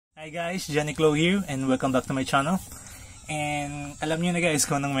Hi guys, Johnny Clo here and welcome back to my channel. And alam niyo na guys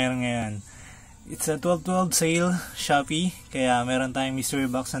kung anong meron ngayon. It's a 12/12 sale, Shopee, kaya meron tayong mystery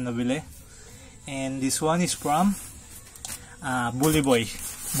box na nabili. And this one is from BullyBoy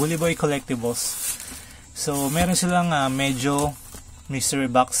Collectibles. So meron silang Medyo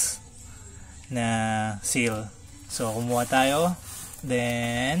mystery box na sale. So kumuha tayo,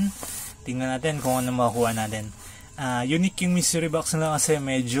 then tingnan natin kung ano makukuha natin. Unique yung mystery box nila kasi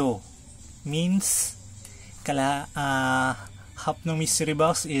medyo means half ng mystery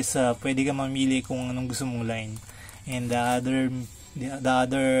box is pwede ka mamili kung anong gusto mong line, and the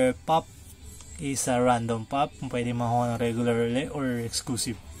other pop is a random pop, pwede makuha ng regular or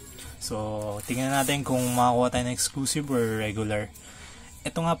exclusive. So tingnan natin kung makakuha tayo ng exclusive or regular.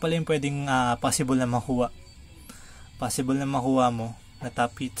 Ito nga pala yung pwedeng possible na makuha mo na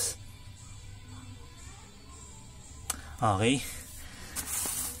top hits. Okay,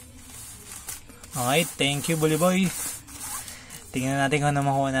 thank you BullyBoy. Tingnan natin kung ano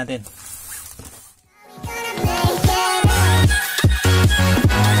makuha natin.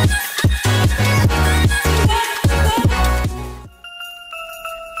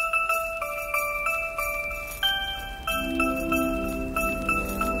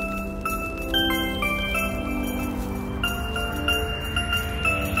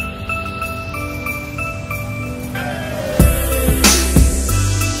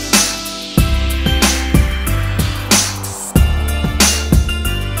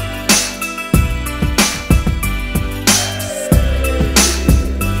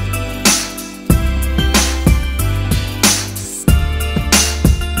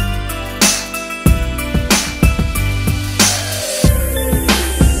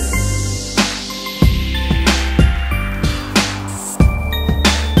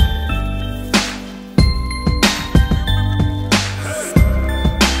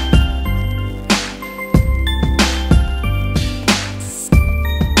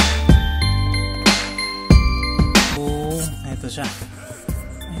 Siya.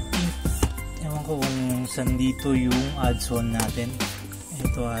 I think, ewan ko kung saan dito yung ads on natin.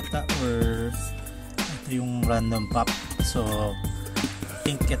 Ito ata, or ito yung random pop. So, I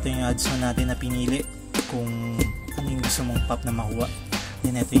think ito yung ads on natin na pinili kung ano yung gusto mong pop na makuha.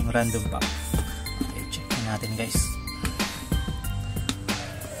 Then ito yung random pop. Okay, check natin guys.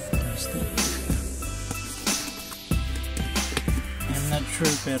 I'm not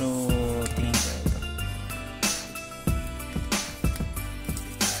sure pero tingin ko ito.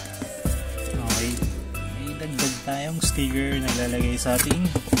 Dagdag tayong sticker na lalagay sa ating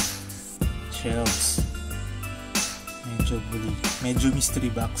shelves. Medyo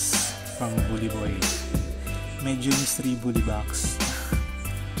mystery box from BullyBoy. Medyo mystery bully box.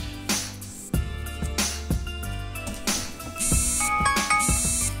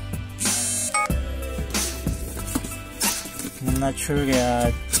 I'm not sure kaya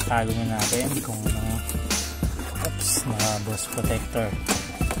tago na natin kung mga boss protector.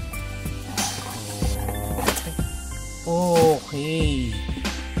 Okay,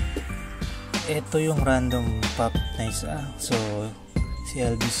 ito yung random pop na isa. So si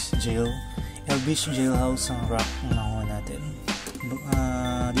Elvis Jailhouse ang rock ang nakuha natin.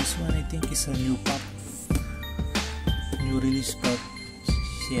 This one I think is a new release pop,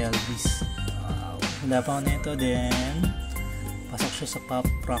 si Elvis. Wala pa ako nito, then pasok siya sa pop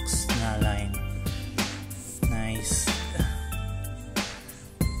rocks na line. Nice.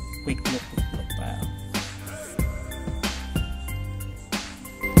 Quick look pa.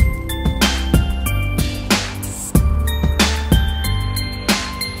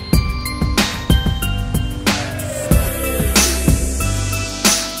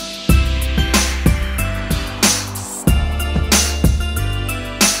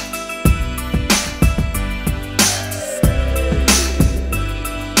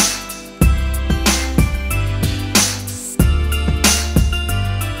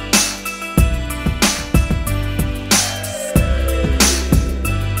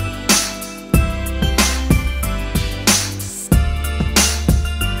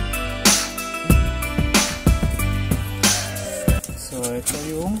 Ito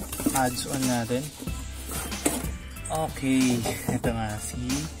yung ads on natin. Okay, ito nga si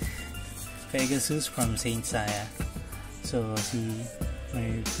Pegasus from Saint Saya. So si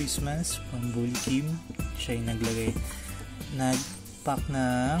Merry Christmas from Bully Kim, siya yung nag-pack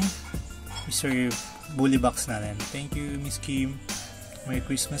ng Mr. Bully box natin. Thank you Miss Kim, Merry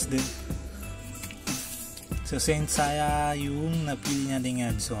Christmas din. So Saint Saya yung napili natin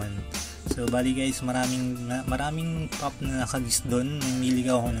ads on. So bali guys, maraming pop na nakalist doon. Namili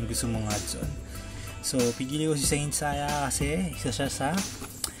ka ako ng gusto mong ads on. So pigili ko si Saint Saya kasi isa siya sa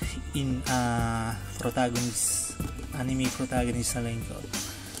protagonist, anime protagonist na line ko.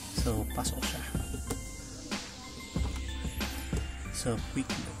 So pasok siya. So quick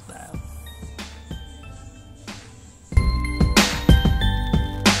look tayo.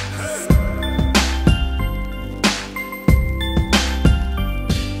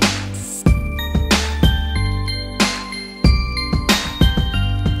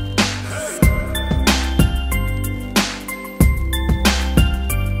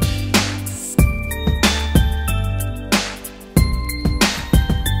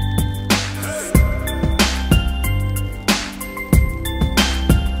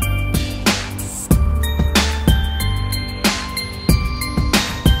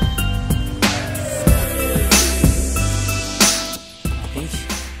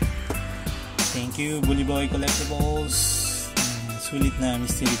 Thank you BullyBoy Collectibles. Sulit na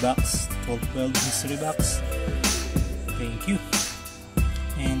mystery box, 12 mystery box. Thank you.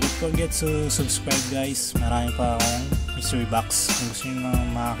 And don't forget to subscribe guys. Marami pa akong mystery box. Kung gusto nyo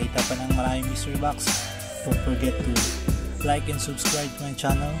makakita pa ng maraming mystery box, don't forget to like and subscribe to my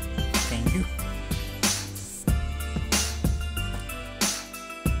channel. Thank you.